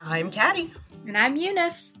I'm Caddy. And I'm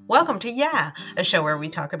Eunice. Welcome to Yeah, a show where we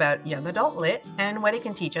talk about young adult lit and what it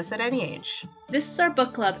can teach us at any age. This is our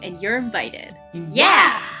book club, and you're invited.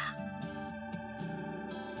 Yeah!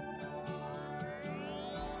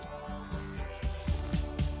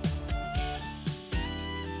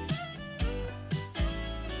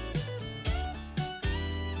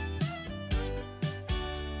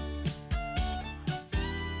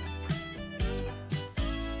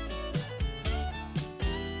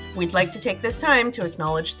 We'd like to take this time to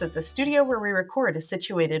acknowledge that the studio where we record is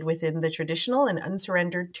situated within the traditional and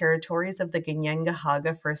unsurrendered territories of the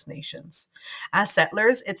Kanien'kehá:ka First Nations. As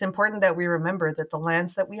settlers, it's important that we remember that the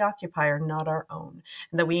lands that we occupy are not our own,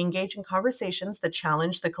 and that we engage in conversations that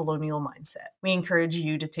challenge the colonial mindset. We encourage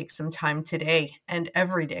you to take some time today, and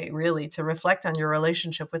every day, really, to reflect on your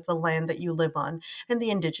relationship with the land that you live on and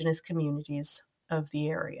the Indigenous communities of the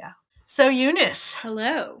area. So, Eunice.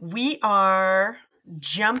 Hello. We are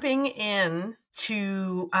jumping in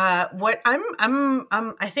to what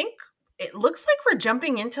I think it looks like we're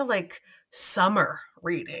jumping into like summer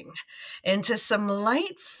reading, into some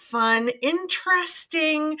light, fun,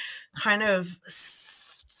 interesting kind of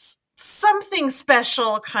something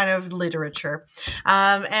special kind of literature.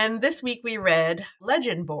 And this week we read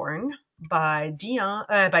Legendborn by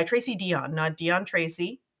Tracy Deonn, not Dion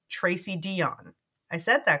Tracy, Tracy Deonn. I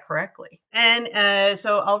said that correctly. And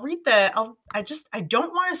so I'll read I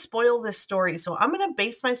don't want to spoil this story. So I'm going to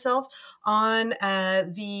base myself on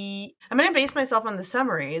the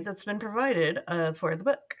summary that's been provided for the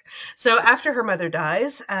book. So after her mother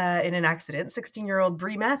dies in an accident, 16-year-old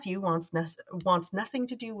Bree Matthew wants nothing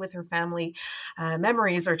to do with her family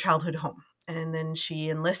memories or childhood home. And then she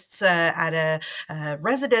enlists at a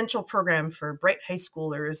residential program for bright high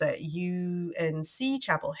schoolers at UNC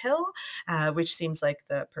Chapel Hill, which seems like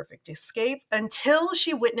the perfect escape, until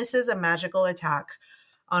she witnesses a magical attack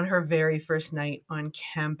on her very first night on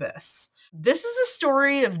campus. This is a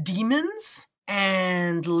story of demons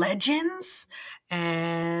and legends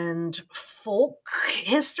and folk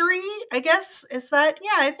history, I guess. Is that?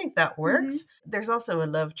 Yeah, I think that works. Mm-hmm. There's also a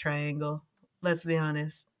love triangle, let's be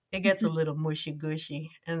honest. It gets a little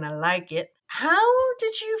mushy-gushy, and I like it. How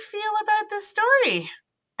did you feel about this story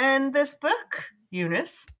and this book,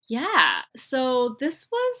 Eunice? Yeah, so this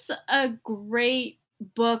was a great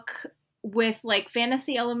book with like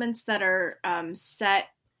fantasy elements that are set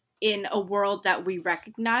in a world that we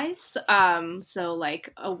recognize. So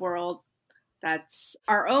like a world that's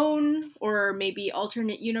our own, or maybe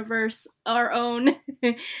alternate universe our own.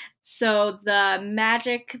 So the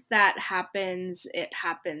magic that happens, it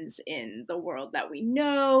happens in the world that we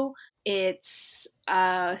know. It's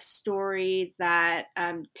a story that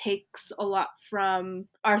takes a lot from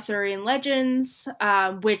Arthurian legends,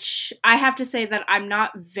 which I have to say that I'm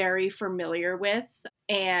not very familiar with.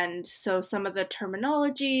 And so some of the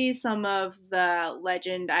terminology, some of the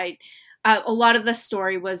legend, a lot of the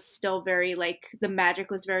story was still very, like, the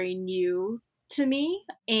magic was very new to me,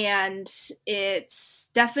 and it's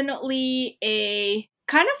definitely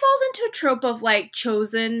kind of falls into a trope of, like,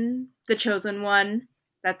 the chosen one.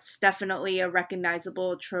 That's definitely a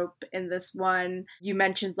recognizable trope in this one. You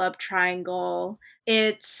mentioned love triangle.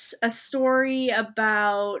 It's a story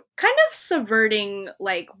about kind of subverting,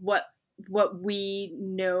 like, what we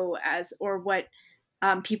know as, or what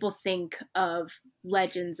people think of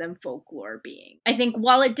legends and folklore being. I think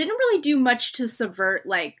while it didn't really do much to subvert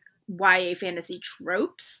like YA fantasy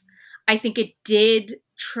tropes, I think it did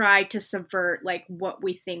try to subvert like what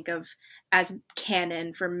we think of as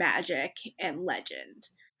canon for magic and legend.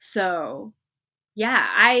 So yeah,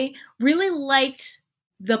 I really liked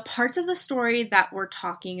the parts of the story that we're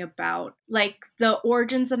talking about, like the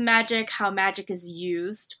origins of magic, how magic is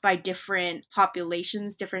used by different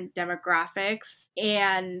populations, different demographics,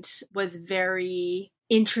 and was very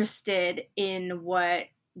interested in what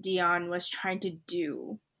Deonn was trying to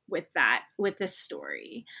do with this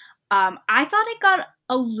story. I thought it got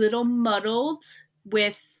a little muddled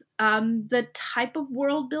with the type of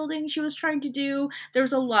world building she was trying to do. There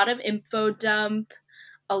was a lot of info dump,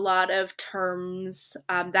 a lot of terms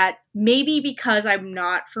that maybe because I'm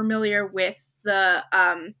not familiar with the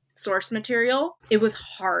source material, it was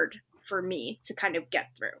hard for me to kind of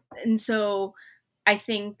get through. And so I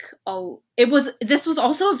think this was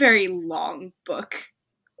also a very long book,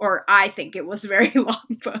 or I think it was a very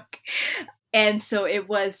long book. And so it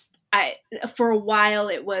was, for a while,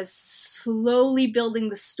 it was slowly building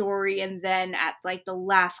the story, and then at like the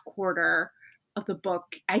last quarter of the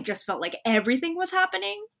book, I just felt like everything was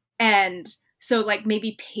happening. And so like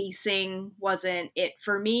maybe pacing wasn't it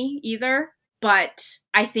for me either. But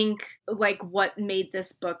I think like what made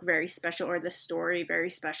this book very special, or the story very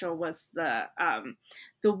special, was the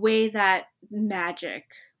way that magic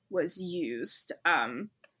was used and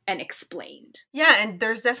explained. Yeah, and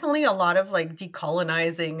there's definitely a lot of like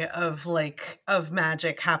decolonizing of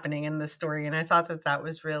magic happening in the story, and I thought that that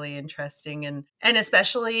was really interesting, and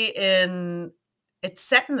especially in it's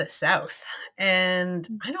set in the South, and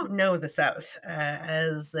I don't know the South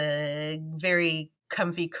as a very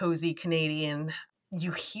comfy, cozy Canadian.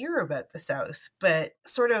 You hear about the South, but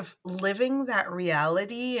sort of living that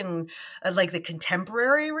reality and like the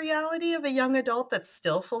contemporary reality of a young adult that's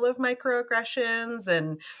still full of microaggressions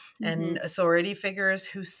and authority figures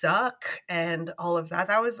who suck and all of that.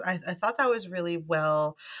 That was I thought that was really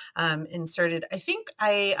well inserted. I think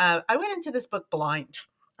I went into this book blind.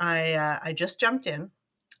 I just jumped in,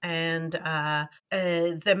 and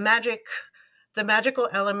the magical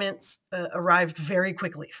elements arrived very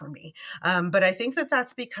quickly for me. But I think that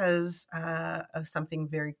that's because of something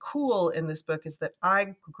very cool in this book, is that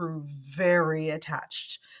I grew very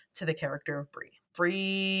attached to the character of Bree.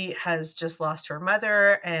 Bree has just lost her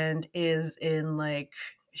mother and is in like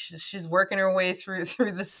she's working her way through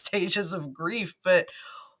the stages of grief, but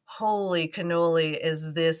holy cannoli,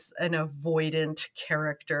 is this an avoidant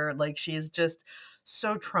character. Like, she's just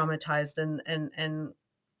so traumatized, and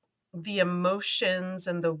the emotions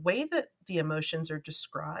and the way that the emotions are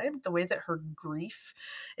described, the way that her grief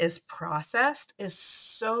is processed is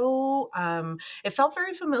so it felt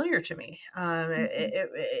very familiar to me.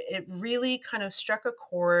 It really kind of struck a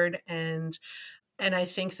chord, and I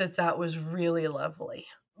think that that was really lovely.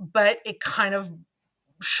 But it kind of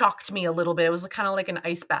shocked me a little bit. It was kind of like an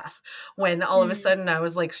ice bath when all of a sudden I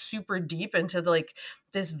was like super deep into like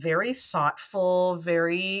this very thoughtful,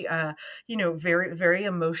 very very, very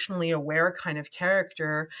emotionally aware kind of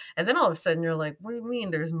character. And then all of a sudden you're like, what do you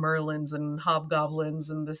mean there's Merlins and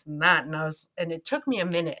hobgoblins and this and that? And it took me a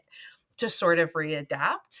minute to sort of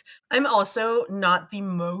readapt. I'm also not the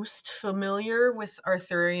most familiar with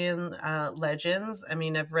Arthurian legends. I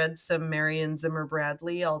mean, I've read some Marion Zimmer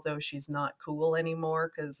Bradley, although she's not cool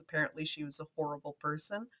anymore because apparently she was a horrible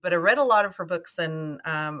person. But I read a lot of her books, and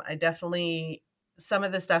I definitely, some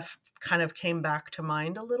of the stuff kind of came back to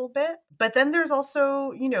mind a little bit. But then there's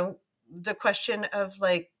also, the question of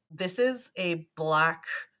like, this is a Black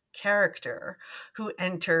character who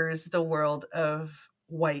enters the world of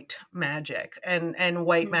white magic, and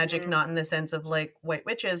white magic not in the sense of like white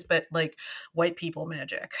witches, but like white people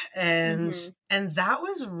magic. And that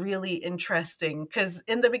was really interesting because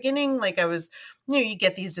in the beginning, like I was, you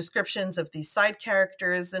get these descriptions of these side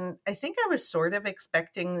characters, and I think I was sort of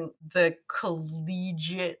expecting the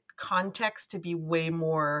collegiate context to be way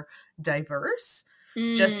more diverse,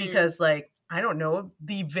 just because like I don't know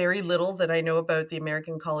the very little that I know about the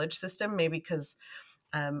American college system, maybe because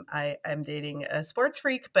I'm dating a sports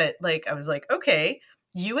freak, but like I was like, okay,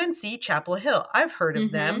 UNC Chapel Hill, I've heard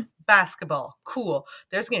of them. Basketball, cool.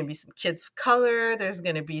 There's going to be some kids of color. There's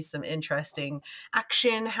going to be some interesting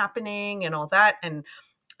action happening and all that, and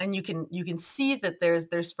you can see that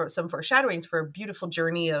there's some foreshadowings for a beautiful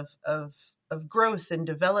journey of growth and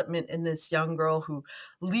development in this young girl who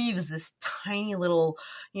leaves this tiny little,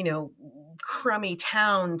 crummy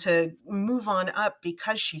town to move on up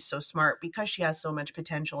because she's so smart, because she has so much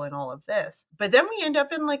potential in all of this. But then we end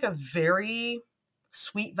up in like a very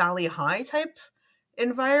Sweet Valley High type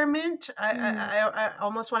environment. I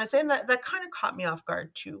almost want to say, and that kind of caught me off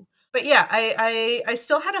guard too. But yeah, I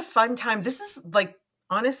still had a fun time. This is like,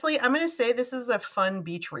 honestly, I'm going to say this is a fun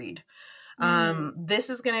beach read. This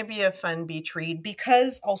is going to be a fun beach read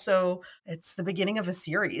because also it's the beginning of a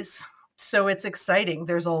series. So it's exciting.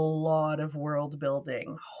 There's a lot of world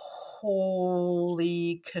building.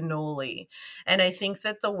 Holy cannoli. And I think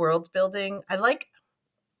that the world building, I like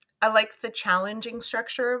the challenging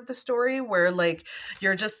structure of the story where like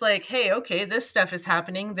you're just like, hey, okay, this stuff is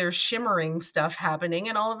happening. There's shimmering stuff happening.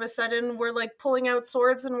 And all of a sudden we're like pulling out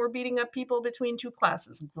swords and we're beating up people between two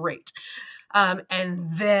classes. Great. And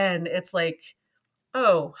then it's like,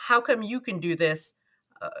 oh, how come you can do this?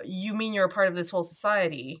 You mean you're a part of this whole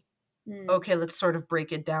society? Okay, let's sort of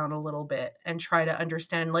break it down a little bit and try to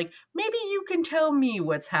understand, like, maybe you can tell me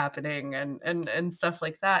what's happening and stuff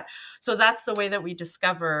like that. So that's the way that we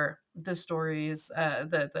discover the stories,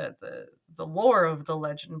 the lore of the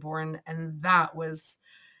Legendborn. And that was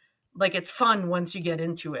like, it's fun once you get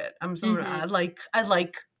into it. I like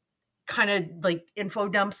kind of like info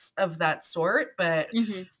dumps of that sort, but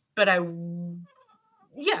I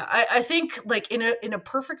think like in a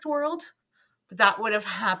perfect world, that would have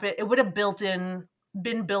happened. It would have been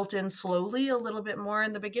built in slowly a little bit more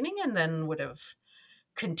in the beginning, and then would have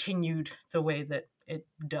continued the way that it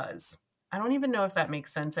does. I don't even know if that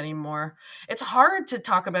makes sense anymore. It's hard to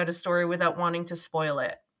talk about a story without wanting to spoil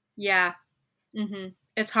it. Yeah.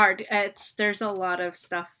 It's hard. There's a lot of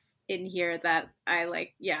stuff in here that I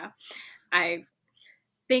like. Yeah. I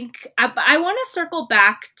think I want to circle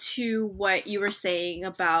back to what you were saying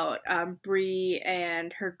about Bree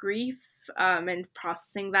and her grief, and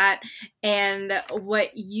processing that, and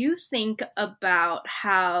what you think about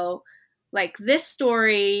how, like, this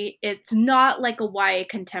story, it's not like a YA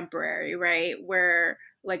contemporary, right? Where,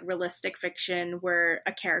 like, realistic fiction where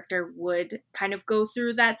a character would kind of go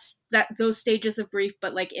through that those stages of grief,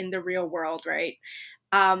 but like in the real world, right?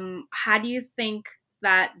 How do you think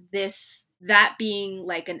that that being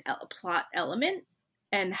like a plot element,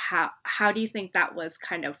 and how do you think that was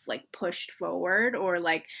kind of like pushed forward, or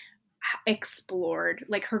like explored,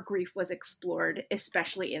 like her grief was explored,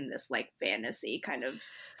 especially in this like fantasy kind of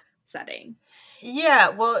setting? Yeah,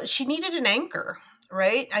 well, she needed an anchor,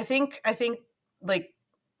 right? I think like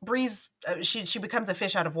Breeze, she becomes a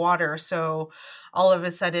fish out of water, so all of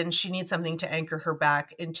a sudden she needs something to anchor her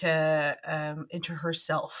back into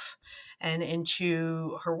herself and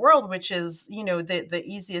into her world, which is, the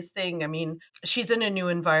easiest thing. I mean, she's in a new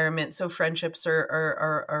environment, so friendships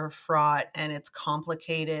are fraught and it's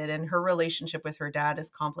complicated, and her relationship with her dad is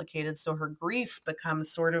complicated, so her grief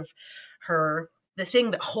becomes sort of her the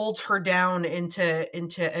thing that holds her down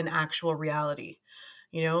into an actual reality.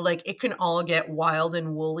 Like, it can all get wild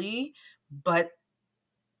and woolly, but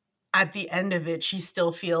at the end of it, she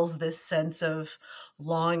still feels this sense of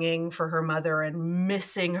longing for her mother and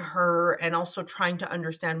missing her, and also trying to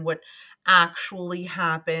understand what actually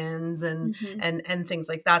happens, and Mm-hmm. and things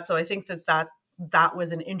like that. So I think that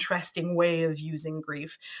was an interesting way of using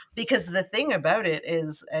grief, because the thing about it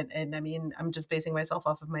is, and I mean, I'm just basing myself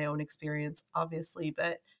off of my own experience, obviously,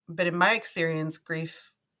 but in my experience,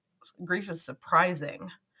 grief is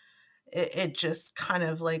surprising. It just kind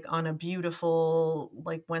of, like, on a beautiful,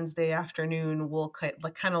 like, Wednesday afternoon, will kind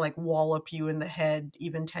of like wallop you in the head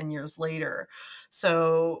even 10 years later.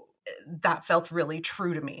 So that felt really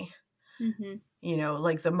true to me. Mm-hmm.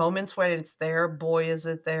 Like, the moments when it's there, boy, is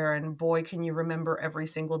it there, and boy, can you remember every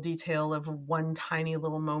single detail of one tiny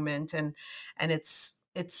little moment, and it's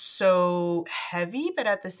so heavy, but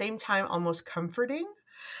at the same time almost comforting.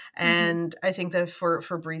 Mm-hmm. And I think that for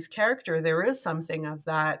Bree's character, there is something of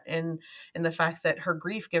that in the fact that her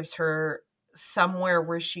grief gives her somewhere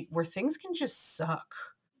where things can just suck.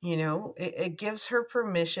 It gives her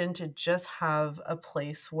permission to just have a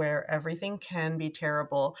place where everything can be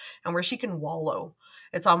terrible and where she can wallow.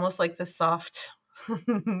 It's almost like the soft,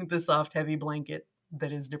 the soft, heavy blanket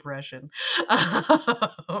that is depression.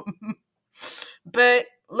 Um, but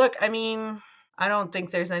look, I mean, I don't think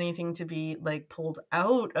there's anything to be, like, pulled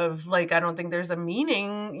out of, like, I don't think there's a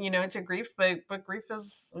meaning, to grief, but grief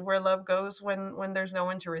is where love goes when there's no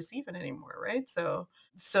one to receive it anymore, right? So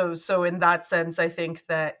in that sense, I think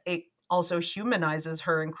that it also humanizes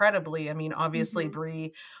her incredibly. I mean, obviously, Mm-hmm.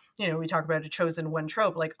 Bree, we talk about a chosen one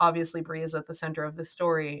trope. Like, obviously, Bree is at the center of the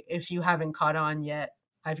story. If you haven't caught on yet,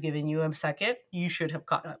 I've given you a second. You should have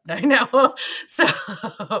caught up by now. So,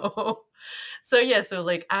 so yeah, so,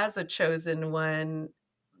 like, as a chosen one,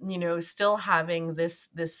 still having this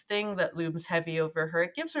thing that looms heavy over her,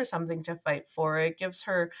 it gives her something to fight for. It gives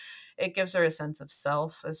her a sense of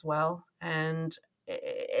self as well, and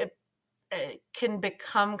it can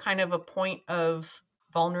become kind of a point of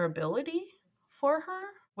vulnerability for her,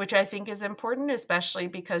 which I think is important, especially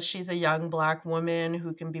because she's a young Black woman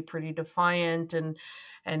who can be pretty defiant,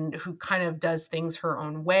 and who kind of does things her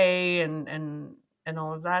own way, and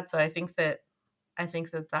all of that. So I think that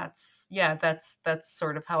that's, yeah, that's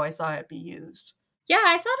sort of how I saw it be used. Yeah,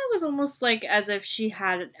 I thought it was almost like as if she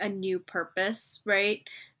had a new purpose, right?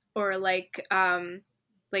 Or like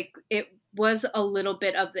it was a little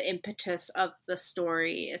bit of the impetus of the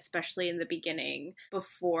story, especially in the beginning,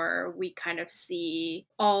 before we kind of see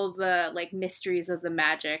all the like mysteries of the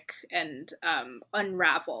magic and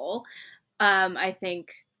unravel. I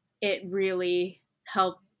think it really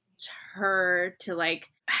helped her to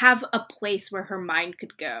like have a place where her mind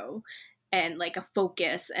could go, and like a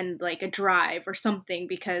focus and like a drive or something,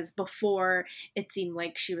 because before it seemed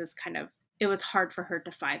like she was kind of, it was hard for her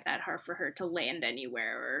to find that, hard for her to land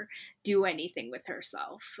anywhere or do anything with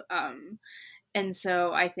herself. And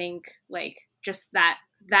so I think like just that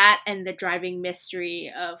and the driving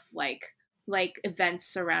mystery of like events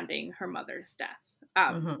surrounding her mother's death.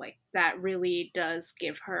 Mm-hmm. Like that really does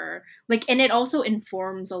give her like, and it also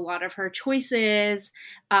informs a lot of her choices.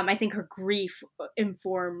 I think her grief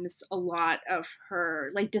informs a lot of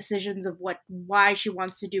her like decisions of why she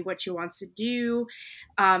wants to do what she wants to do.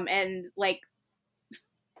 And like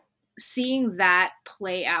seeing that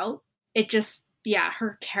play out, it just, yeah,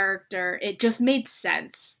 her character, it just made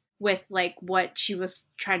sense with like what she was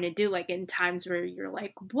trying to do, like in times where you're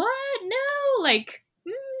like, what, no, like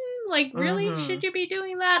really, Mm-hmm. should you be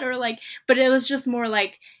doing that, or like, but it was just more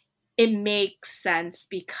like it makes sense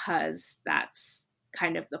because that's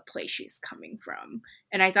kind of the place she's coming from,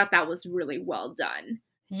 and I thought that was really well done.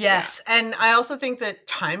 Yeah. Yes. And I also think that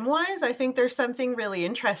time wise, I think there's something really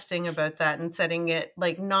interesting about that and setting it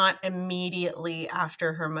like not immediately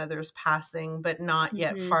after her mother's passing, but not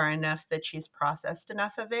yet Mm-hmm. far enough that she's processed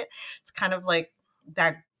enough of it. It's kind of like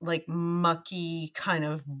that like mucky kind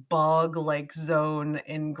of bog like zone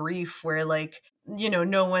in grief where like,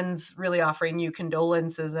 no one's really offering you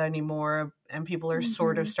condolences anymore. And people are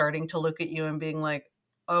sort of Mm-hmm. starting to look at you and being like,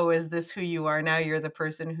 oh, is this who you are now? You're the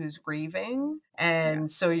person who's grieving. Yeah.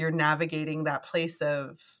 And so you're navigating that place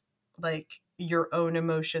of like your own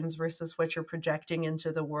emotions versus what you're projecting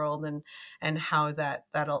into the world and how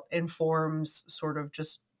that'll informs sort of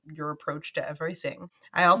just your approach to everything.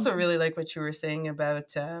 I also Mm-hmm. really like what you were saying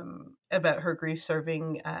about her grief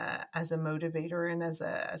serving as a motivator and as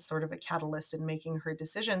a sort of a catalyst in making her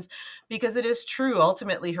decisions, because it is true.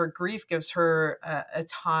 Ultimately, her grief gives her a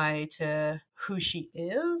tie to who she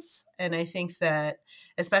is, and I think that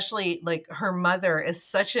especially like her mother is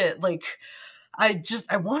such a like I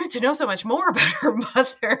wanted to know so much more about her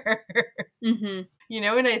mother. Mm-hmm.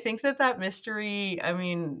 And I think that mystery, I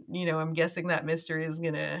mean, I'm guessing that mystery is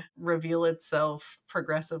going to reveal itself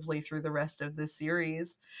progressively through the rest of the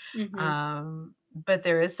series. Mm-hmm. But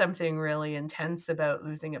there is something really intense about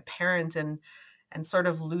losing a parent and sort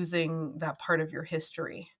of losing that part of your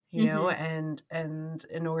history, Mm-hmm. and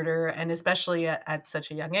in order, and especially at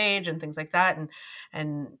such a young age and things like that,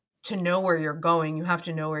 and to know where you're going, you have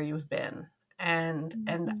to know where you've been. And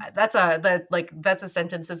Mm-hmm. that's a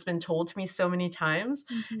sentence that's been told to me so many times,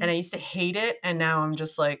 Mm-hmm. and I used to hate it, and now I'm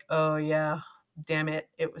just like, oh yeah, damn it,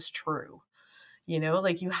 it was true.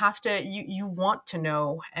 Like you have to, you want to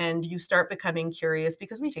know, and you start becoming curious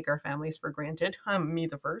because we take our families for granted, me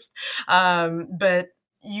the first. But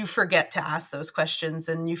you forget to ask those questions,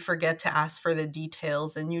 and you forget to ask for the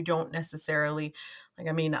details, and you don't necessarily like,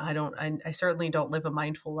 I mean, I certainly don't live a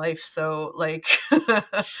mindful life, so like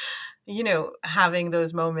having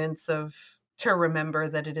those moments of to remember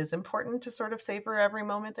that it is important to sort of savor every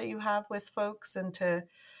moment that you have with folks, and to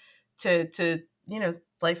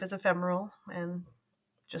life is ephemeral and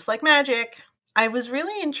just like magic. I was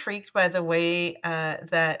really intrigued by the way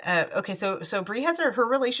that okay, so Brie has her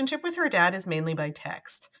relationship with her dad is mainly by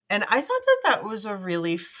text, and I thought that was a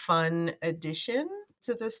really fun addition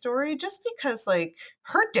to the story, just because like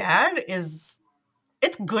her dad is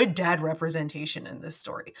it's good dad representation in this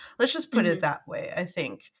story. Let's just put it Mm-hmm. that way, I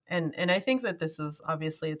think. And I think that this is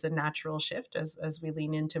obviously it's a natural shift as we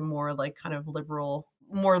lean into more like kind of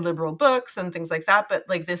more liberal books and things like that, but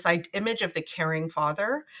like this image of the caring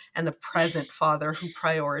father and the present father who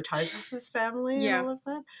prioritizes his family and Yeah. all of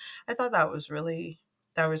that. I thought that was really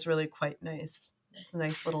quite nice. It's a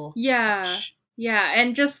nice little Yeah. touch. Yeah.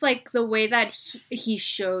 And just like the way that he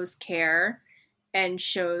shows care and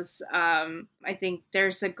shows, I think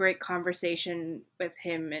there's a great conversation with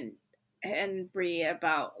him and Brie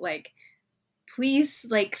about like, please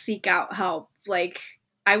like seek out help. Like,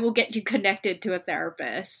 I will get you connected to a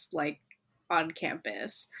therapist, like on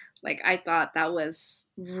campus. Like, I thought that was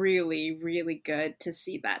really, really good to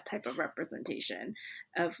see that type of representation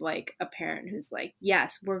of like a parent who's like,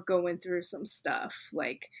 yes, we're going through some stuff.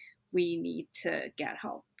 Like, we need to get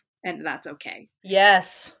help, and that's okay.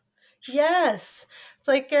 Yes. Yes. It's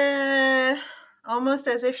like almost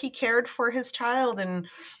as if he cared for his child and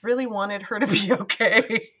really wanted her to be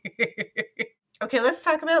okay. Okay, let's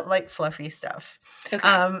talk about like fluffy stuff.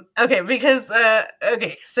 Okay. Okay, because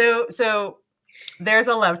okay, so there's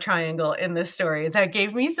a love triangle in this story that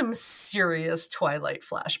gave me some serious Twilight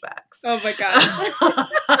flashbacks. Oh my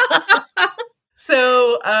gosh.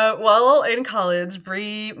 So, while in college,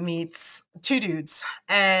 Bree meets two dudes,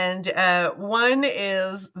 and one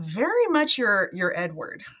is very much your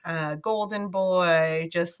Edward, golden boy,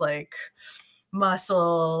 just like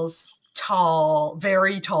muscles, tall,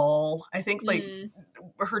 very tall. I think like Mm.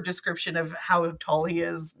 her description of how tall he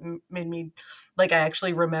is made me like I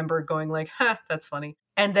actually remember going like, "Huh, that's funny."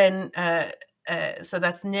 And then, so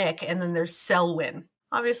that's Nick, and then there's Selwyn,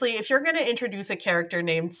 Obviously, if you're going to introduce a character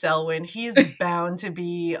named Selwyn, he's bound to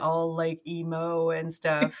be all like emo and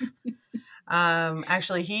stuff.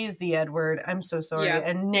 Actually, he's the Edward. I'm so sorry. Yeah.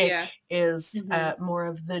 And Nick Yeah. is Mm-hmm. more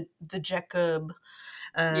of the Jacob,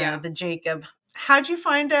 Yeah. the Jacob. How'd you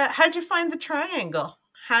find the triangle?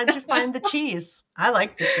 How'd you find the cheese? I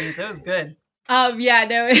like the cheese. It was good. Yeah,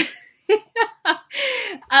 no.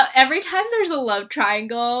 Every time there's a love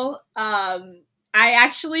triangle, I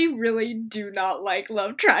actually really do not like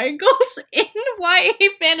love triangles in YA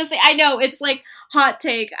fantasy. I know, it's like hot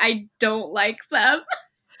take. I don't like them.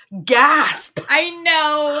 Gasp! I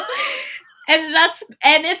know.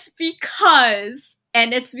 And it's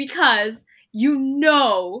because you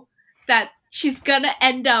know that she's gonna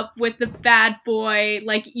end up with the bad boy,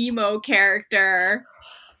 like, emo character.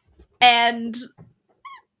 And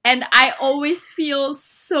I always feel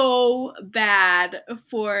so bad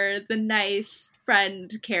for the nice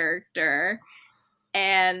friend character.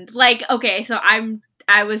 And, like, okay, so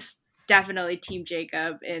I was definitely Team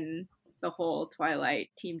Jacob in the whole Twilight,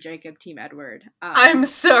 Team Jacob, Team Edward. I'm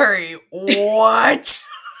sorry, what?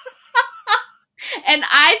 And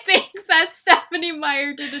I think that Stephenie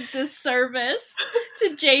Meyer did a disservice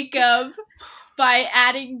to Jacob by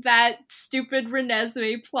adding that stupid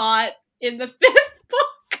Renesmee plot in the fifth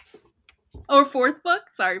book. Or fourth book?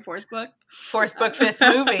 Sorry, fourth book. Fourth book, fifth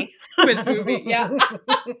movie. Fifth movie, yeah.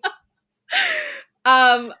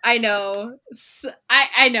 I know.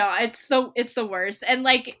 I know. It's the worst. And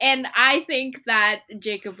I think that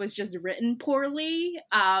Jacob was just written poorly.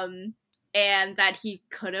 And that he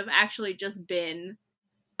could have actually just been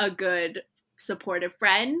a good supportive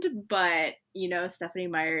friend, but Stephenie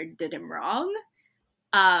Meyer did him wrong.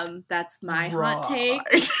 That's my hot take.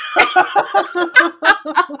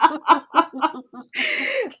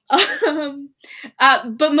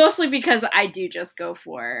 But mostly because I do just go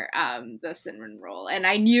for the cinnamon roll, and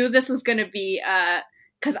I knew this was going to be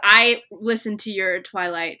because I listened to your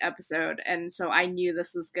Twilight episode, and so I knew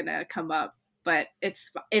this was going to come up. But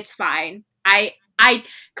it's fine. I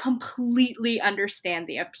completely understand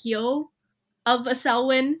the appeal of a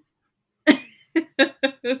Selwyn.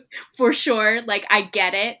 For sure. Like, I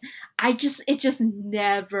get it. I just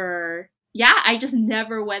never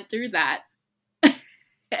went through that.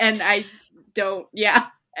 And I don't,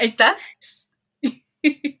 That's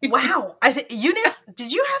wow. Eunice,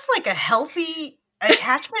 did you have like a healthy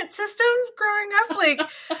attachment system growing up? Like,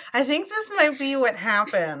 I think this might be what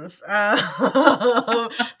happens.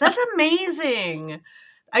 That's amazing.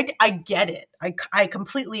 I get it. I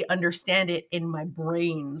completely understand it in my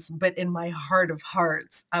brains, but in my heart of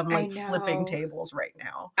hearts, I'm like flipping tables right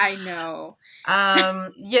now. I know.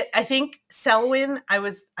 Yeah, I think Selwyn, I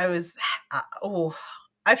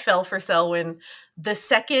fell for Selwyn the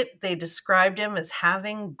second they described him as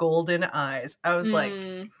having golden eyes. I was like,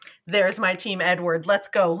 there's my Team Edward. Let's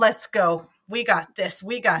go. We got this.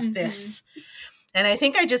 This. And I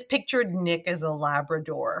think I just pictured Nick as a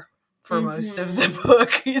Labrador for most of the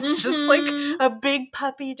book. He's just like a big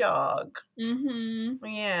puppy dog.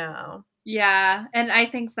 Yeah. Yeah. And I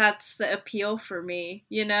think that's the appeal for me,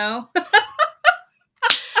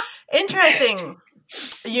 Interesting.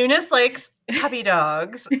 Eunice likes puppy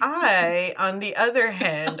dogs. I, on the other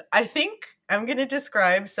hand, I think I'm going to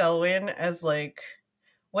describe Selwyn as like,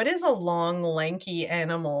 what is a long, lanky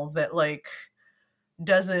animal that like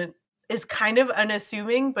is kind of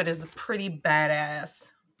unassuming, but is pretty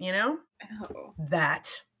badass, Oh.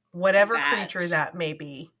 That. Whatever creature that may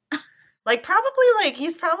be. Like, probably, like,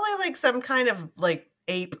 he's probably like some kind of like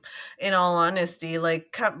ape, in all honesty,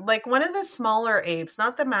 like one of the smaller apes,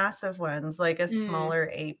 not the massive ones, like a smaller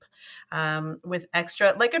ape, with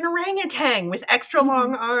extra, like an orangutan with extra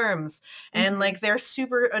long arms, and like they're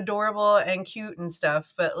super adorable and cute and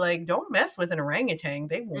stuff, but like don't mess with an orangutan,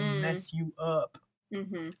 they will mess you up.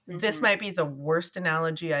 This might be the worst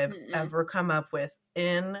analogy I've ever come up with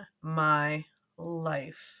in my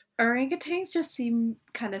life. Orangutans just seem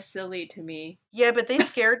kind of silly to me. Yeah, but they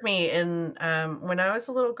scared me in when I was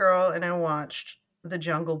a little girl and I watched The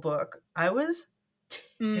Jungle Book. I was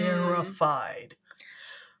terrified.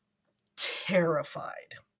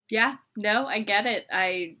 Terrified. Yeah, no, I get it.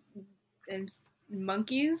 And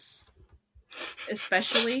monkeys,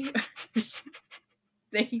 especially,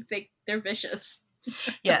 they're vicious.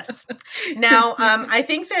 Yes. Now, I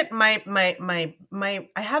think that my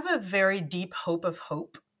I have a very deep hope of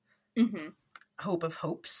hope. Hope of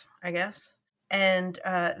hopes, I guess. And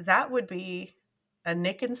that would be a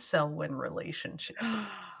Nick and Selwyn relationship.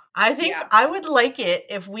 I think I would like it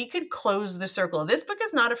if we could close the circle. This book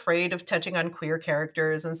is not afraid of touching on queer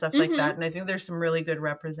characters and stuff like that. And I think there's some really good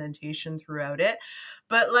representation throughout it.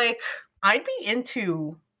 But like, I'd be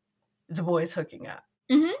into the boys hooking up.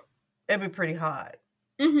 Mm-hmm. It'd be pretty hot.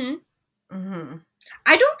 Mm-hmm. Mm-hmm.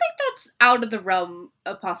 I don't think that's out of the realm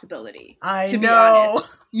of possibility. I to know. be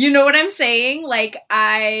honest. You know what I'm saying? Like,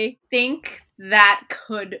 I think that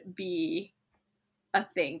could be a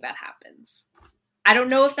thing that happens. I don't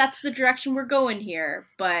know if that's the direction we're going here,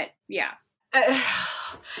 but yeah.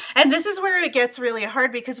 And this is where it gets really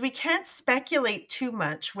hard because we can't speculate too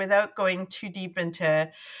much without going too deep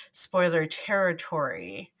into spoiler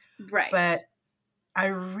territory. Right. But I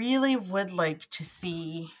really would like to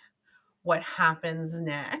see what happens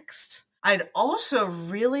next. I'd also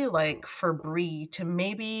really like for Bree to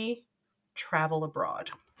maybe travel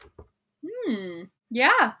abroad.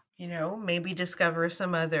 Yeah. You know, maybe discover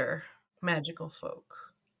some other magical folk.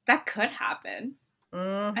 That could happen.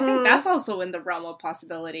 Mm-hmm. I think that's also in the realm of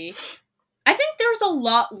possibility. I think there's a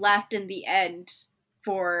lot left in the end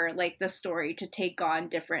for like the story to take on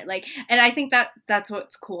different, like, and I think that's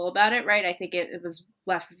what's cool about it, right? I think it was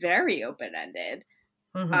left very open-ended.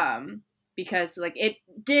 Mm-hmm. Because like it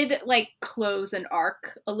did like close an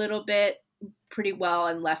arc a little bit pretty well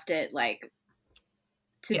and left it like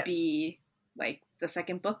to be like the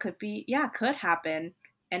second book could happen,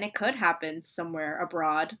 and it could happen somewhere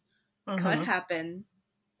abroad. Mm-hmm. Could happen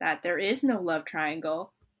that there is no love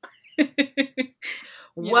triangle.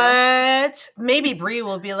 What? Maybe Bree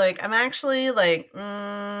will be like, I'm actually like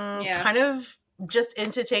kind of just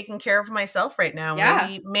into taking care of myself right now.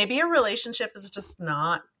 Yeah. Maybe a relationship is just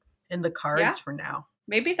not in the cards for now.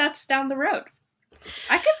 Maybe that's down the road.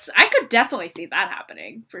 I could definitely see that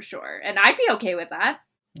happening for sure, and I'd be okay with that.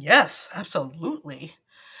 Yes, absolutely.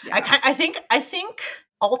 Yeah. I think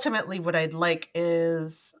ultimately what I'd like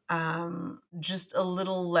is just a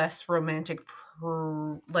little less romantic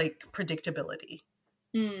predictability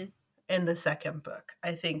in the second book.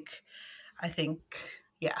 I think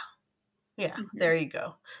yeah. There you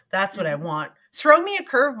go. That's what I want. Throw me a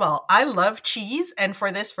curveball. I love cheese, and for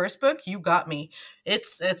this first book, you got me.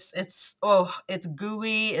 It's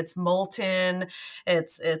gooey, it's molten,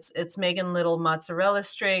 it's making little mozzarella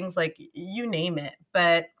strings, like you name it.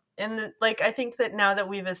 But I think that now that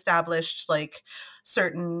we've established like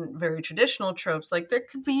certain very traditional tropes, like there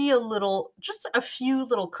could be just a few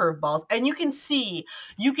little curveballs, and you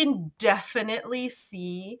can definitely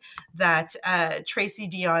see that Tracy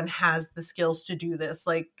Deonn has the skills to do this.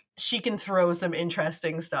 Like she can throw some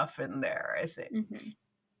interesting stuff in there, I think. Mm-hmm.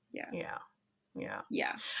 Yeah.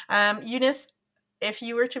 Eunice, if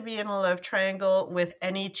you were to be in a love triangle with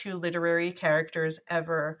any two literary characters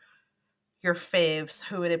ever, your faves,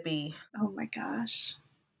 who would it be? Oh my gosh.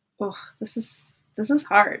 Oh, this is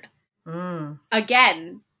hard.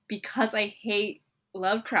 Again, because I hate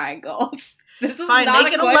love triangles. This is fine.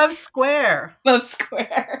 Make it a love square. Love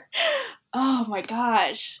square. Oh my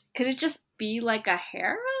gosh. Could it just be like a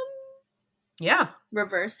harem? Yeah.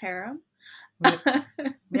 Reverse harem?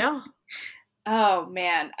 Yeah. Oh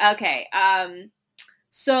man. Okay.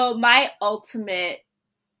 So my ultimate,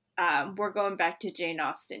 we're going back to Jane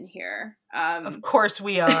Austen here. Of course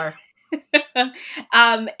we are.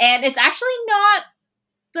 And it's actually not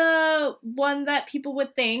the one that people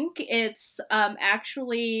would think. It's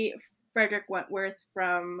actually Frederick Wentworth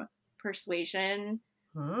from Persuasion,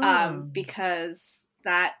 because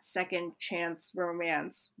that second chance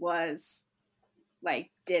romance was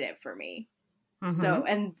like did it for me. Mm-hmm. So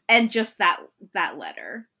and just that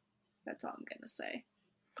letter. That's all I'm gonna say.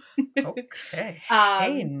 Okay.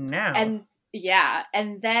 Hey now.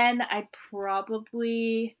 And then I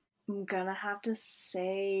probably am gonna have to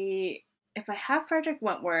say, if I have Frederick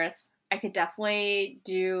Wentworth, I could definitely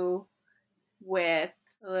do with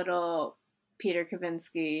a little Peter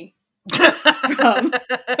Kavinsky.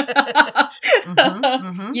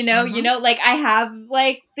 You know, like I have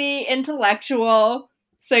like the intellectual,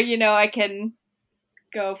 so I can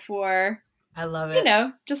go for, I love it.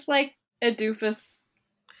 Just like a doofus,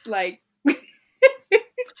 like.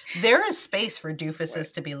 There is space for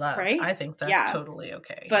doofuses to be loved. Right? I think that's totally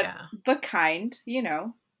okay. But kind,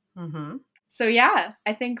 Mm-hmm. So yeah,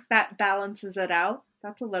 I think that balances it out.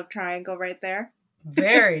 That's a love triangle right there.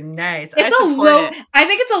 Very nice. I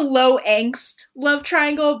think it's a low angst love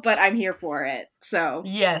triangle, but I'm here for it. So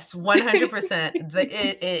yes, 100%.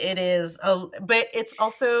 It is, but it's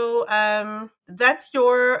also you're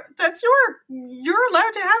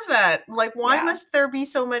allowed to have that. Like, why must there be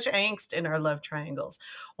so much angst in our love triangles?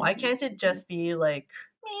 Why can't it just be like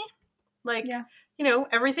me? Like,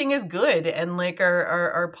 everything is good, and like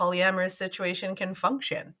our polyamorous situation can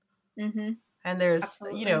function. Mm-hmm. And there's,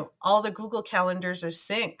 all the Google calendars are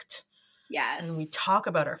synced. Yes. And we talk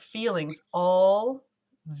about our feelings all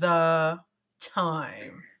the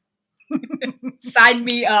time. Sign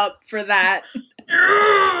me up for that.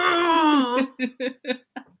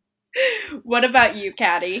 What about you,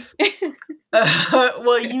 Caddy?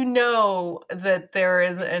 Well, you know that there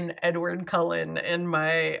is an Edward Cullen in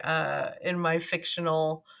my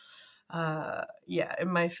fictional in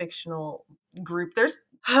my fictional group. There's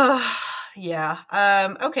yeah.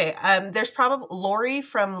 Okay. There's probably Laurie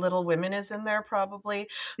from Little Women is in there probably,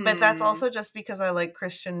 but that's also just because I like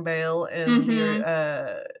Christian Bale in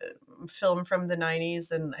the film from the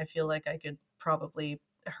 90s, and I feel like I could probably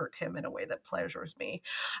hurt him in a way that pleasures me.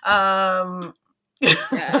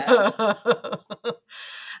 Yes.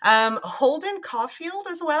 Holden Caulfield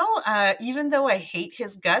as well, even though I hate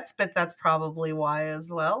his guts, but that's probably why as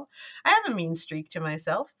well. I have a mean streak to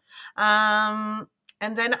myself. And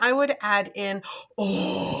then I would add in,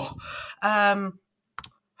 hold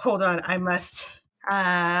on, I must,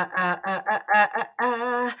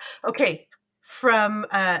 okay, from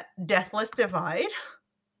Deathless Divide.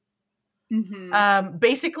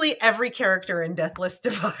 Basically every character in Deathless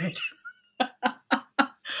Divide.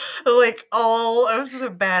 Like all of the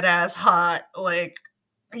badass hot, like,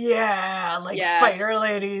 yeah, like spider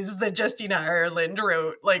ladies that Justina Ireland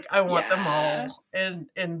wrote. Like, I want them all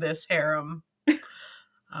in this harem.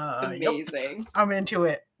 Amazing. Yep, I'm into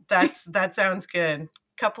it. That sounds good.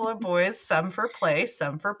 Couple of boys, some for play,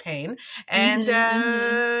 some for pain, and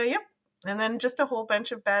yep, and then just a whole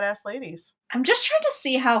bunch of badass ladies. I'm just trying to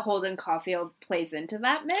see how Holden Caulfield plays into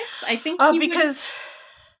that mix. I think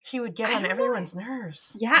he would get on everyone's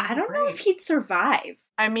nerves. Yeah, I don't know if he'd survive.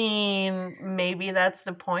 I mean, maybe that's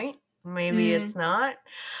the point. Maybe it's not.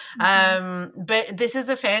 But this is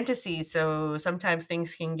a fantasy, so sometimes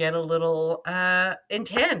things can get a little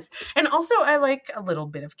intense. And also, I like a little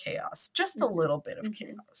bit of chaos. Just a little bit of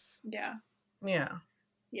chaos. Yeah. Yeah.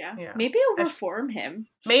 Maybe it'll reform him.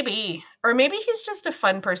 Maybe. Or maybe he's just a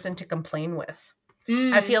fun person to complain with.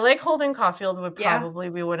 I feel like Holden Caulfield would probably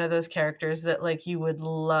be one of those characters that, like, you would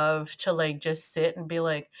love to, like, just sit and be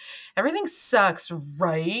like, everything sucks,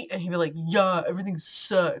 right? And he'd be like, yeah, everything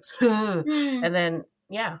sucks. And then,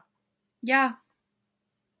 yeah.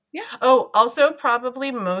 Oh, also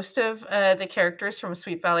probably most of the characters from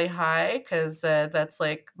Sweet Valley High, because that's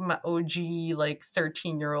like my OG like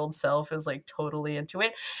 13-year-old self is like totally into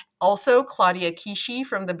it. Also Claudia Kishi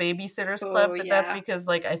from the Babysitters Club, but that's because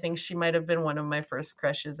like I think she might have been one of my first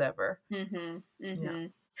crushes ever. Yeah.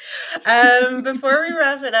 Before we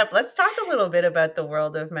wrap it up, let's talk a little bit about the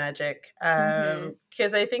world of magic,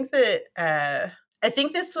 because I think that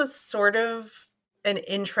this was sort of an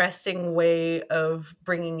interesting way of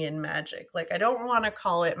bringing in magic. Like, I don't want to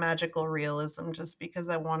call it magical realism just because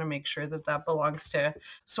I want to make sure that that belongs to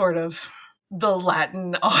sort of the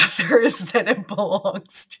Latin authors that it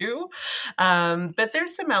belongs to. But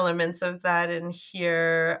there's some elements of that in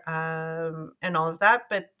here, and all of that.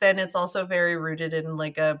 But then it's also very rooted in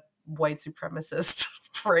like a white supremacist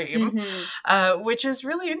frame, which is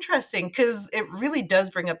really interesting because it really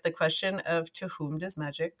does bring up the question of to whom does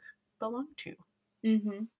magic belong to?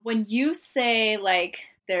 When you say, like,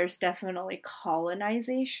 there's definitely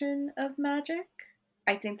colonization of magic,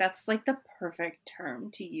 I think that's, like, the perfect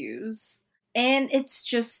term to use. And it's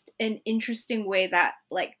just an interesting way that,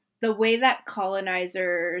 like, the way that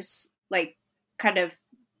colonizers, like, kind of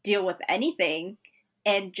deal with anything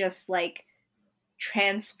and just, like,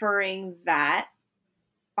 transferring that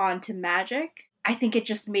onto magic, I think it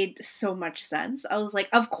just made so much sense. I was like,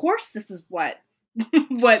 of course this is what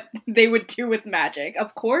they would do with magic.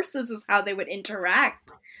 Of course this is how they would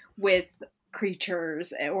interact with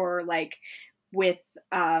creatures or like with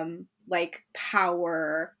like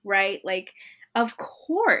power, right? Like, of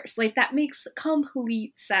course, like that makes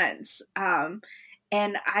complete sense.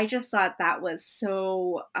 And I just thought that was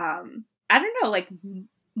so I don't know, like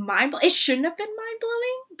it shouldn't have been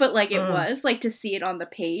mind-blowing, but like it was, like, to see it on the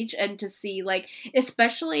page and to see, like,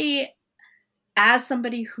 especially as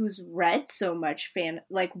somebody who's read so much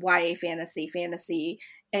YA fantasy,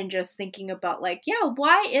 and just thinking about, like,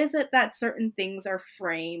 why is it that certain things are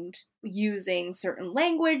framed using certain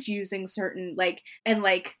language, using certain, like, and,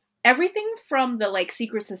 like, everything from the, like,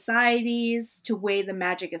 secret societies to way the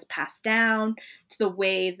magic is passed down to the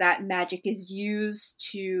way that magic is used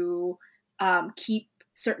to keep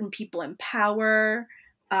certain people in power,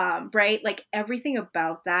 right? Like, everything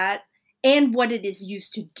about that and what it is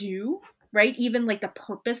used to do, right? Even like the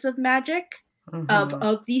purpose of magic,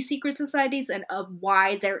 of these secret societies, and of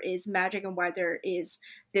why there is magic and why there is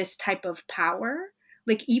this type of power.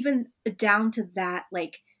 Like, even down to that,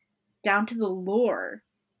 like, down to the lore,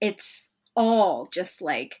 it's all just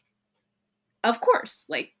like, of course,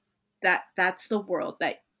 like, that's the world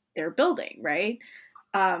that they're building, right?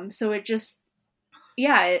 So it just,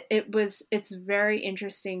 it's very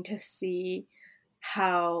interesting to see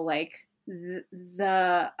how like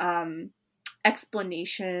the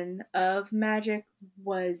explanation of magic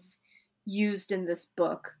was used in this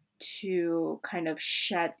book to kind of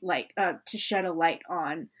shed a light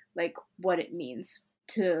on like what it means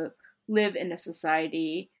to live in a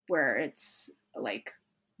society where it's like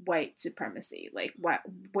white supremacy, like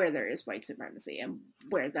where there is white supremacy and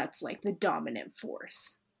where that's like the dominant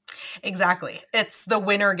force. Exactly. It's the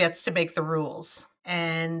winner gets to make the rules.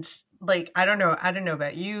 And like, I don't know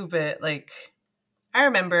about you, but like, I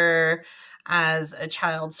remember as a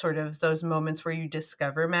child, sort of those moments where you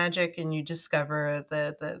discover magic and you discover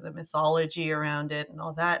the mythology around it and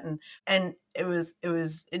all that. And it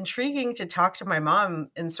was intriguing to talk to my mom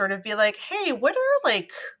and sort of be like, hey, what are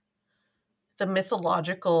like the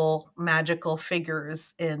mythological magical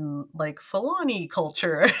figures in like Fulani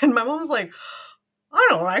culture? And my mom was like, I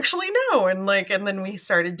don't actually know. And like, and then we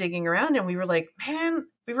started digging around and we were like, man,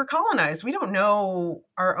 we were colonized. We don't know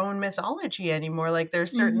our own mythology anymore. Like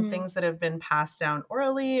there's certain things that have been passed down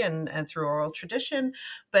orally and through oral tradition,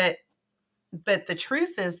 but the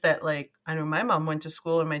truth is that like I know my mom went to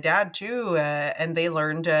school and my dad too, and they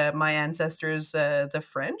learned my ancestors the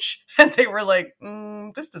French, and they were like,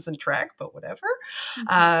 this doesn't track, but whatever.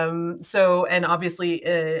 So and obviously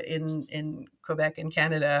in Quebec and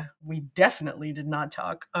Canada, we definitely did not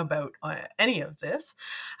talk about any of this.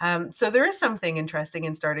 So there is something interesting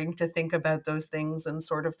in starting to think about those things and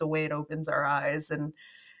sort of the way it opens our eyes, and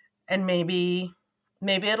maybe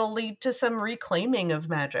it'll lead to some reclaiming of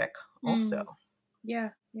magic also. Yeah,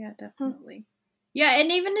 definitely. Yeah,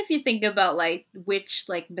 and even if you think about like which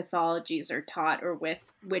like mythologies are taught or with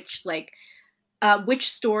which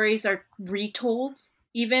stories are retold,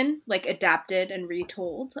 even like adapted and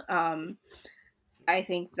retold, I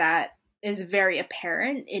think that is very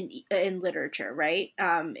apparent in literature, right?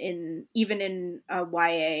 In even in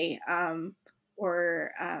YA,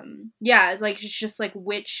 or it's like it's just like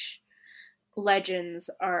which legends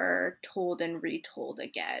are told and retold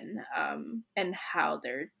again, and how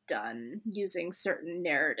they're done using certain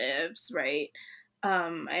narratives, right?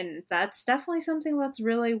 And that's definitely something that's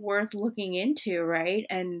really worth looking into, right?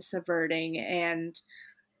 And subverting and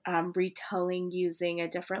retelling using a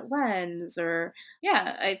different lens, or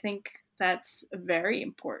I think that's very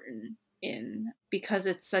important in because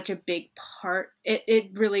it's such a big part.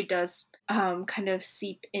 It really does kind of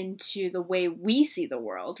seep into the way we see the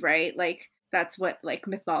world, right? Like that's what like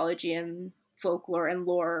mythology and folklore and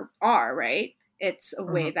lore are, right? It's a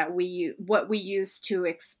way that what we use to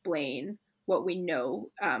explain what we know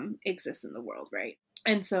exists in the world, right?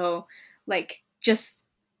 And so like just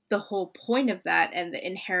the whole point of that and the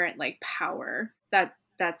inherent like power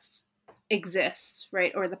that's exists,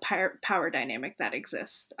 right? Or the power dynamic that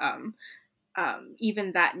exists,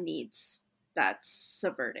 even that needs that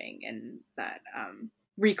subverting and that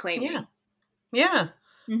reclaiming. Yeah,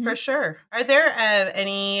 for sure. Are there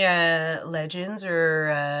any legends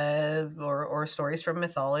or stories from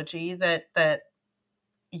mythology that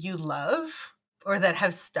you love or that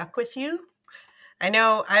have stuck with you? I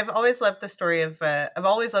know I've always loved the story of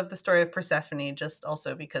Persephone, just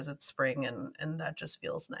also because it's spring and that just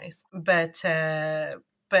feels nice. But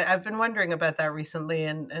I've been wondering about that recently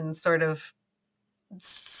and sort of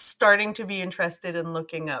starting to be interested in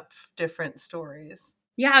looking up different stories.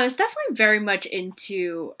 Yeah, I was definitely very much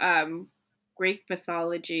into Greek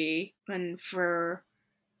mythology, and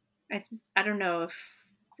I don't know if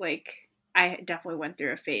like I definitely went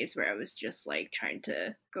through a phase where I was just like trying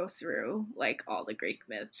to go through like all the Greek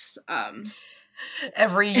myths.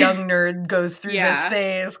 Every young nerd goes through this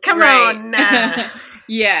phase. Come right. on now.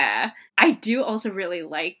 Yeah. I do also really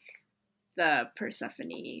like the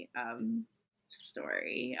Persephone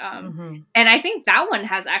story. And I think that one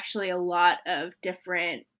has actually a lot of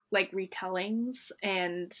different like retellings,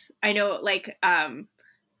 and I know like I'm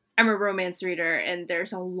a romance reader and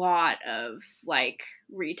there's a lot of like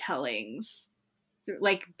retellings,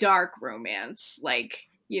 like dark romance, like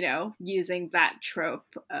using that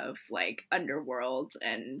trope of like underworld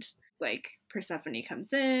and like Persephone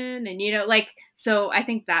comes in and like, so I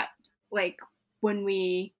think that like when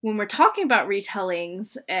we're talking about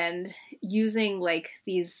retellings and using like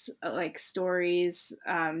these like stories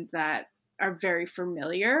that are very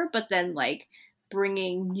familiar but then like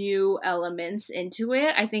bringing new elements into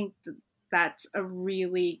it, I think that's a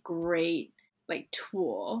really great like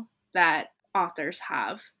tool that authors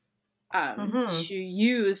have to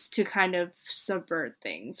use to kind of subvert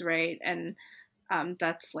things, right? And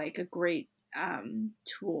that's like a great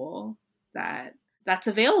tool that's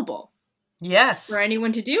available. Yes. for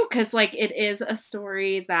anyone to do, because like it is a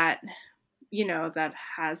story that, you know, that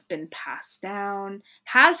has been passed down,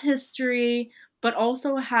 has history, but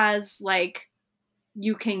also has like,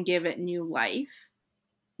 you can give it new life,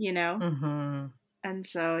 you know? Mm-hmm. And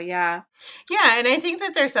so, yeah. Yeah, and I think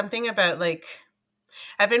that there's something about like,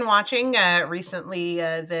 I've been watching recently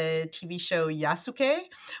the TV show Yasuke,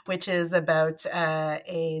 which is about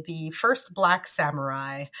the first black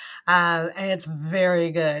samurai, and it's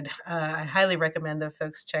very good. I highly recommend that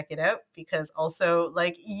folks check it out because also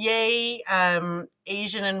like yay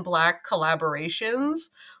Asian and black collaborations.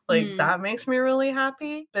 Like that makes me really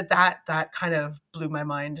happy. But that kind of blew my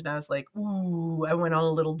mind, and I was like, ooh! I went on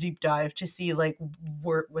a little deep dive to see like,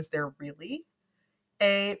 was there really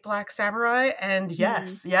a black samurai? And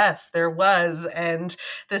yes, there was. And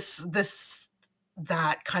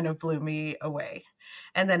that kind of blew me away.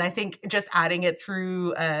 And then I think just adding it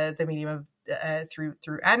through the medium of through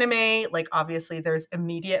anime, like obviously there's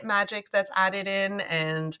immediate magic that's added in,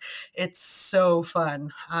 and it's so fun.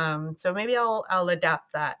 So maybe I'll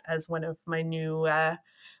adapt that as one of my new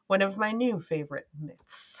favorite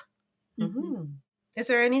myths. Mm-hmm. Is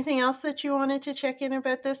there anything else that you wanted to check in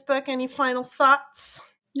about this book? Any final thoughts?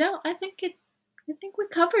 No, I think we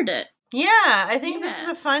covered it. Yeah, I think this is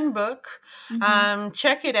a fun book.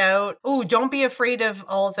 Check it out. Oh, don't be afraid of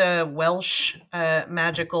all the Welsh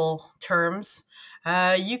magical terms.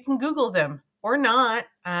 You can Google them or not.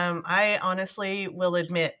 I honestly will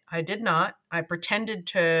admit I did not. I pretended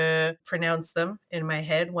to pronounce them in my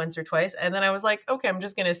head once or twice, and then I was like, okay, I'm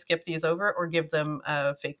just going to skip these over or give them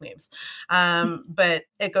fake names. But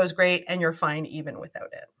it goes great, and you're fine even without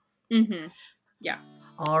it. Yeah.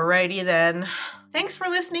 Alrighty then. Thanks for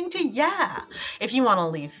listening to Yeah. If you want to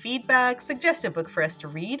leave feedback, suggest a book for us to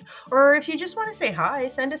read, or if you just want to say hi,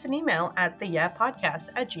 send us an email at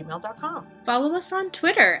theyapodcast@gmail.com. Follow us on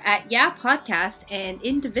Twitter at YaPodcast and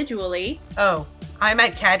individually. Oh, I'm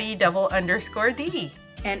at Caddy_D.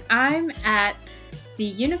 And I'm at The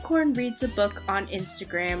Unicorn Reads a Book on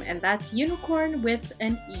Instagram, and that's unicorn with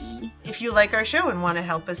an E. If you like our show and want to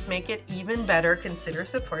help us make it even better, consider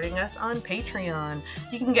supporting us on Patreon.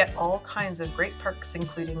 You can get all kinds of great perks,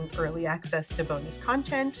 including early access to bonus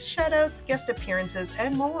content, shoutouts, guest appearances,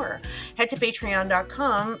 and more. Head to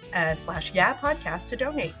patreon.com/YaPodcast to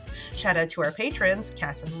donate. Shout out to our patrons,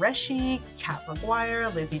 Catherine Reshi, Kat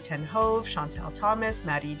McGuire, Lizzie Tenhove, Chantel Thomas,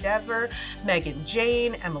 Maddie Dever, Megan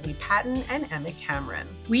Jane, Emily Patton, and Emma Cameron.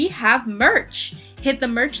 We have merch! Hit the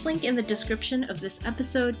merch link in the description of this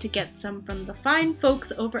episode to get some from the fine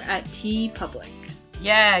folks over at TeePublic.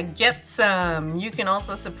 Yeah, get some! You can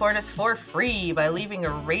also support us for free by leaving a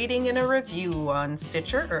rating and a review on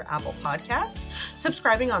Stitcher or Apple Podcasts,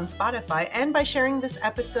 subscribing on Spotify, and by sharing this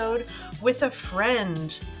episode with a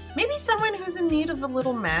friend. Maybe someone who's in need of a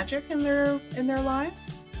little magic in their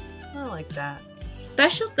lives. I like that.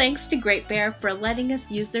 Special thanks to Great Bear for letting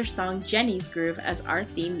us use their song Jenny's Groove as our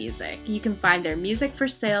theme music. You can find their music for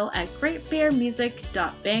sale at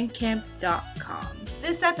greatbearmusic.bandcamp.com.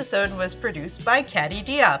 This episode was produced by Caddy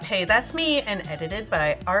Diop, hey that's me, and edited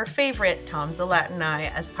by our favorite Tom Zalatni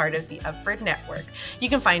as part of the Upford Network. You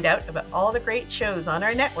can find out about all the great shows on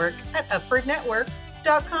our network at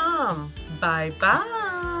upfordnetwork.com. Bye-bye. Bye.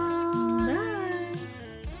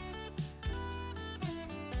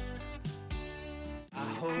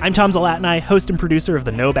 I'm Tom Zalatni, host and producer of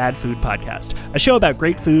the No Bad Food Podcast, a show about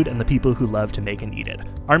great food and the people who love to make and eat it.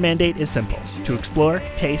 Our mandate is simple: to explore,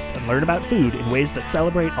 taste, and learn about food in ways that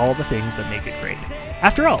celebrate all the things that make it great.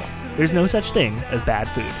 After all, there's no such thing as bad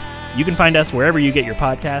food. You can find us wherever you get your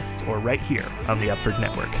podcasts or right here on the Upford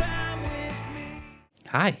Network.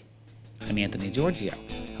 Hi, I'm Anthony Giorgio,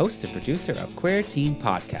 host and producer of Queer Teen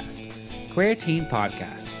Podcast. Queer Teen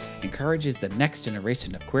Podcast encourages the next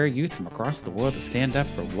generation of queer youth from across the world to stand up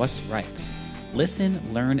for what's right. Listen,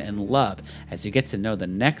 learn, and love as you get to know the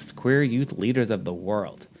next queer youth leaders of the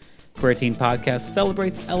world. Queer Teen Podcast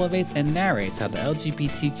celebrates, elevates, and narrates how the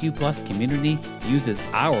LGBTQ+ community uses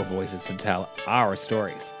our voices to tell our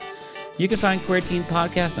stories. You can find Queer Teen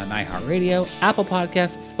Podcast on iHeartRadio, Apple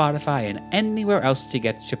Podcasts, Spotify, and anywhere else you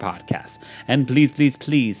get your podcasts. And please, please,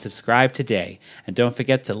 please subscribe today. And don't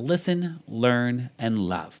forget to listen, learn, and love.